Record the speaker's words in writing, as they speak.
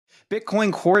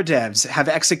Bitcoin core devs have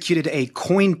executed a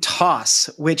coin toss,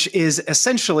 which is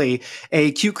essentially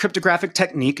a cute cryptographic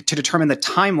technique to determine the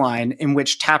timeline in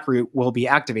which Taproot will be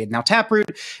activated. Now,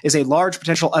 Taproot is a large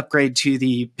potential upgrade to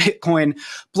the Bitcoin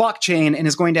blockchain and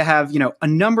is going to have, a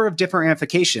number of different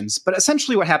ramifications. But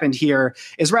essentially what happened here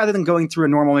is rather than going through a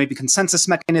normal maybe consensus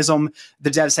mechanism,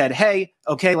 the devs said, hey,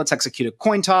 okay, let's execute a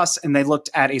coin toss. And they looked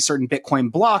at a certain Bitcoin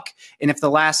block. And if the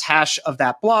last hash of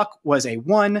that block was a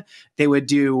 1, they would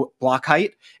do block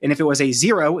height. And if it was a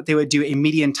 0, they would do a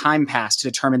median time pass to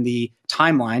determine the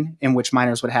timeline in which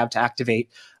miners would have to activate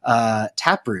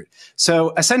Taproot.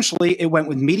 So essentially, it went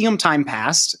with medium time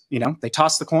pass. They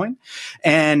tossed the coin.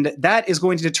 And that is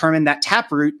going to determine that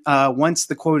Taproot, once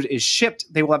the quota is shipped,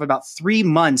 they will have about 3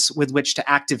 months with which to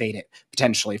activate it,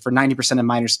 potentially, for 90% of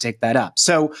miners to take that up.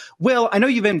 So, Will, I know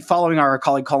you've been following our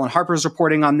colleague Colin Harper's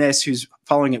reporting on this, who's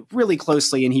following it really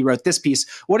closely, and he wrote this piece.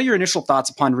 What are your initial thoughts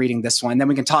upon reading this one? Then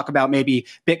we can talk about maybe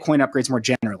Bitcoin upgrades more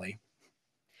generally.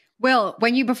 Will,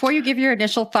 before you give your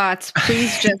initial thoughts,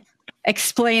 please just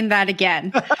explain that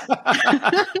again.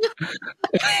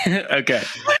 Okay,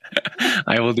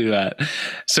 I will do that.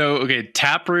 So,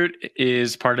 Taproot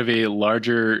is part of a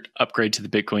larger upgrade to the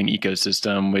Bitcoin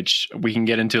ecosystem, which we can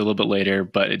get into a little bit later,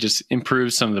 but it just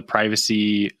improves some of the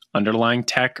privacy underlying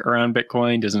tech around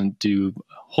Bitcoin. Doesn't do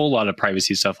a whole lot of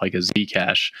privacy stuff like a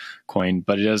Zcash coin,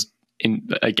 but it does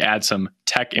add some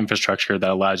tech infrastructure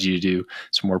that allows you to do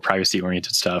some more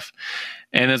privacy-oriented stuff.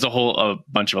 And there's a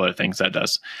bunch of other things that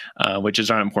does, which is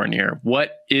not important here.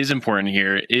 What is important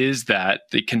here is that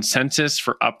the consensus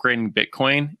for upgrading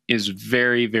Bitcoin is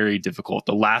very, very difficult.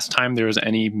 The last time there was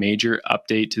any major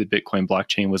update to the Bitcoin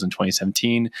blockchain was in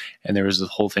 2017, and there was this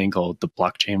whole thing called the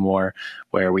blockchain war,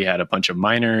 where we had a bunch of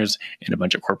miners and a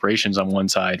bunch of corporations on one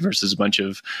side versus a bunch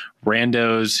of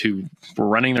randos who were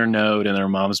running their node in their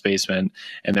mom's basement,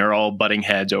 and they're all butting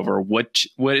heads over what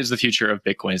is the future of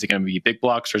Bitcoin. Is it going to be big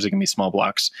blocks or is it going to be small blocks?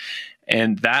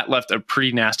 And that left a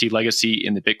pretty nasty legacy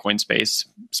in the Bitcoin space.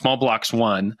 Small blocks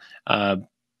won, but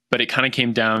it kind of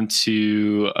came down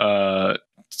to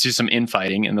some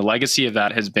infighting. And the legacy of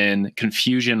that has been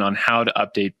confusion on how to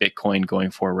update Bitcoin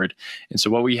going forward. And so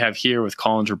what we have here with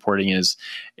Colin's reporting is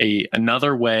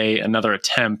another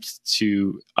attempt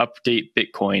to update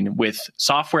Bitcoin with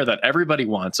software that everybody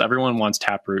wants. Everyone wants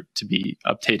Taproot to be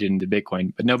updated into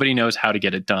Bitcoin, but nobody knows how to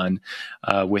get it done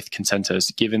with consensus,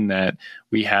 given that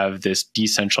we have this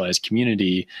decentralized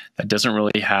community that doesn't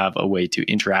really have a way to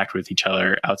interact with each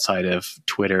other outside of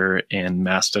Twitter and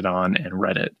Mastodon and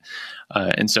Reddit.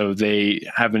 And so they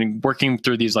have been working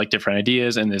through these different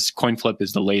ideas, and this coin flip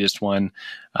is the latest one,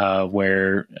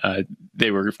 where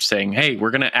they were saying, hey,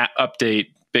 we're going to update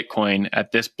Bitcoin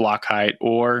at this block height,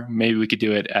 or maybe we could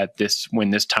do it at when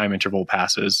this time interval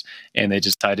passes. And they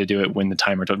decided to do it when the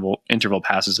time interval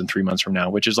passes in 3 months from now,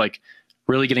 which is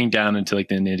really getting down into the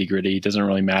nitty gritty. It doesn't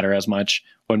really matter as much.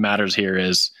 What matters here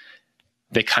is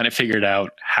they kind of figured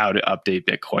out how to update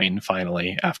Bitcoin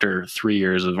finally after 3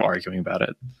 years of arguing about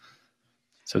it.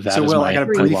 So Will, I got to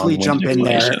briefly jump in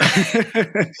there.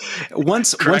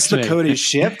 Once the code is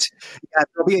shipped,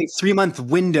 there'll be a 3-month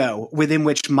window within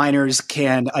which miners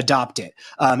can adopt it.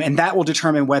 And that will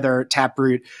determine whether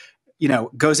Taproot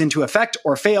goes into effect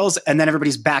or fails, and then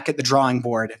everybody's back at the drawing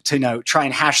board to try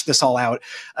and hash this all out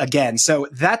again. So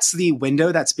that's the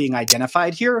window that's being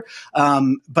identified here.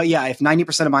 But yeah, if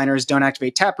 90% of miners don't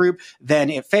activate Taproot, then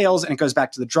it fails and it goes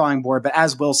back to the drawing board. But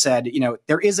as Will said,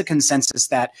 there is a consensus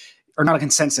or not a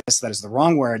consensus, that is the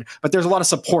wrong word, but there's a lot of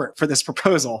support for this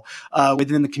proposal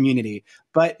within the community.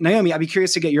 But Naomi, I'd be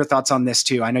curious to get your thoughts on this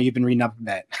too. I know you've been reading up a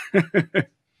bit.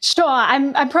 Sure,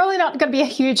 I'm probably not going to be a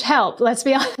huge help, let's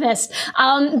be honest.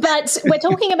 But we're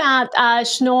talking about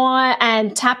Schnorr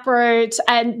and Taproot,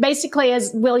 and basically,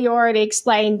 as Will, you already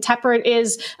explained, Taproot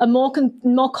is a more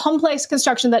complex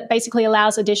construction that basically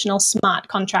allows additional smart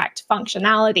contract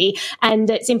functionality, and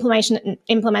its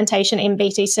implementation in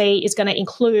BTC is going to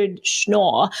include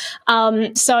Schnorr.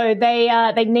 So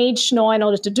they need Schnorr in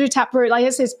order to do Taproot. I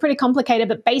guess it's pretty complicated,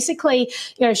 but basically,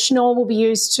 Schnorr will be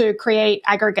used to create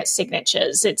aggregate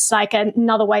signatures. It's like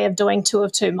another way of doing 2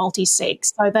 of 2 multi-sig,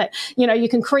 so that, you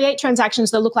can create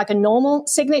transactions that look like a normal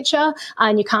signature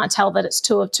and you can't tell that it's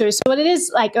 2 of 2. So it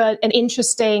is an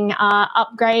interesting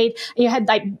upgrade. You had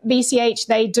BCH,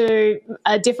 they do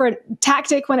a different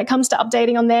tactic when it comes to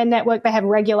updating on their network. They have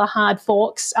regular hard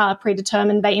forks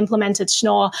predetermined. They implemented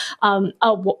Schnorr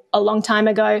a long time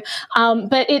ago.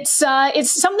 But it's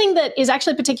something that is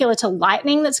actually particular to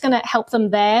Lightning that's going to help them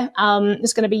there.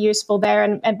 It's going to be useful there,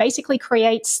 and basically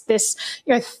creates this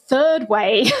third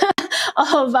way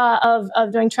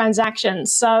of doing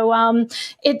transactions. So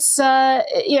it's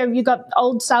you've got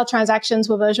old style transactions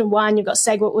were version 1, you've got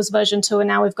SegWit was version 2, and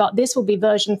now we've got this will be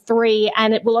version 3,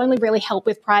 and it will only really help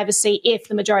with privacy if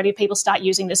the majority of people start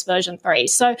using this version 3.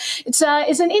 So it's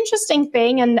an interesting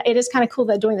thing, and it is kind of cool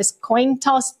they're doing this coin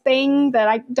toss thing that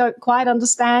I don't quite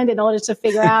understand in order to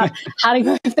figure out how to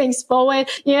move things forward.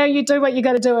 You do what you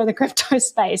got to do in the crypto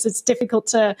space. It's difficult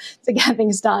to get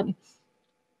things done.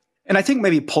 And I think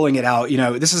maybe pulling it out,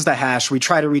 this is the hash. We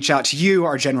try to reach out to you,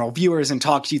 our general viewers, and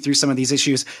talk to you through some of these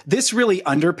issues. This really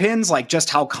underpins just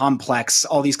how complex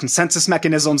all these consensus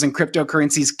mechanisms and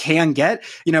cryptocurrencies can get,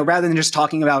 rather than just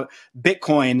talking about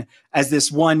Bitcoin as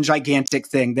this one gigantic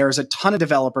thing. There's a ton of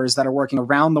developers that are working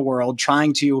around the world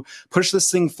trying to push this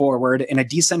thing forward in a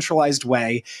decentralized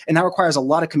way. And that requires a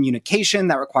lot of communication,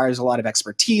 that requires a lot of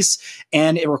expertise,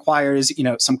 and it requires,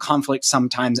 some conflict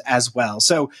sometimes as well.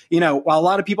 So, while a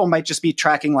lot of people might just be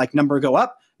tracking number go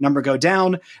up, number go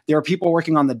down, there are people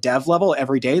working on the dev level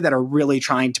every day that are really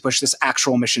trying to push this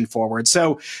actual mission forward.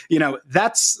 So,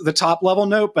 that's the top level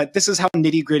note, but this is how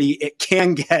nitty gritty it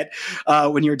can get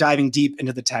when you're diving deep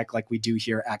into the tech like we do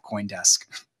here at CoinDesk.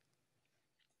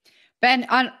 Ben,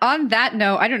 on that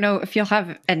note, I don't know if you'll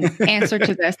have an answer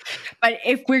to this, but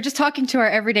if we're just talking to our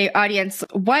everyday audience,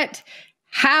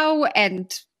 how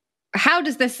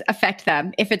does this affect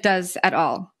them, if it does at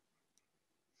all?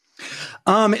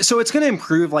 So it's going to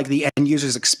improve the end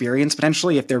user's experience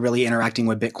potentially if they're really interacting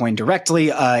with Bitcoin directly.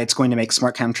 It's going to make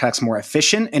smart contracts more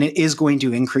efficient, and it is going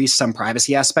to increase some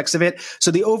privacy aspects of it. So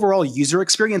the overall user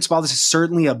experience, while this is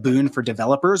certainly a boon for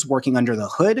developers working under the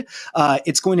hood,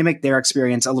 it's going to make their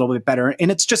experience a little bit better.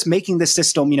 And it's just making this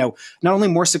system, not only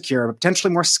more secure, but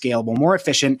potentially more scalable, more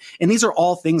efficient. And these are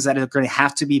all things that are going to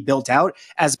have to be built out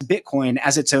as Bitcoin,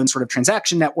 as its own sort of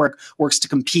transaction network, works to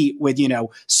compete with,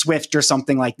 Swift or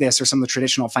something like this, or some of the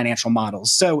traditional financial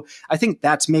models. So I think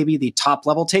that's maybe the top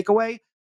level takeaway.